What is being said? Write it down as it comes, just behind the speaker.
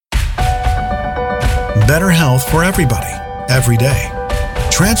better health for everybody, every day.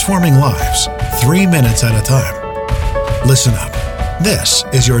 Transforming lives, 3 minutes at a time. Listen up. This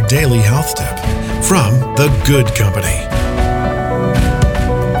is your daily health tip from The Good Company.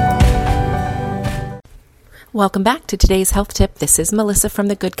 Welcome back to today's health tip. This is Melissa from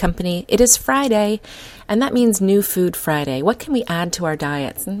The Good Company. It is Friday, and that means New Food Friday. What can we add to our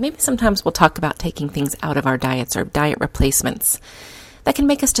diets? And maybe sometimes we'll talk about taking things out of our diets or diet replacements that can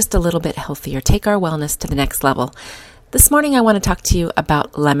make us just a little bit healthier, take our wellness to the next level. This morning, I want to talk to you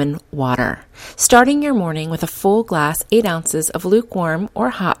about lemon water. Starting your morning with a full glass, 8 ounces of lukewarm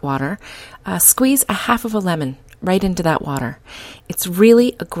or hot water, squeeze a half of a lemon right into that water. It's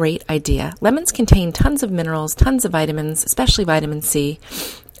really a great idea. Lemons contain tons of minerals, tons of vitamins, especially vitamin C.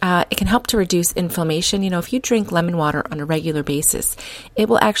 It can help to reduce inflammation. If you drink lemon water on a regular basis, it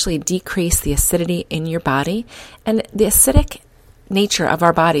will actually decrease the acidity in your body. And the acidic nature of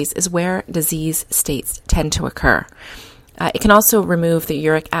our bodies is where disease states tend to occur. It can also remove the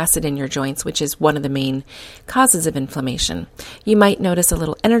uric acid in your joints, which is one of the main causes of inflammation. You might notice a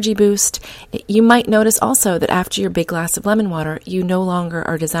little energy boost. You might notice also that after your big glass of lemon water, you no longer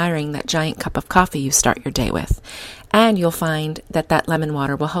are desiring that giant cup of coffee you start your day with. And you'll find that that lemon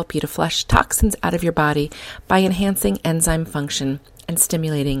water will help you to flush toxins out of your body by enhancing enzyme function and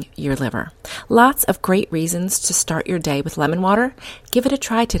stimulating your liver. Lots of great reasons to start your day with lemon water. Give it a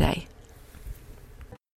try today.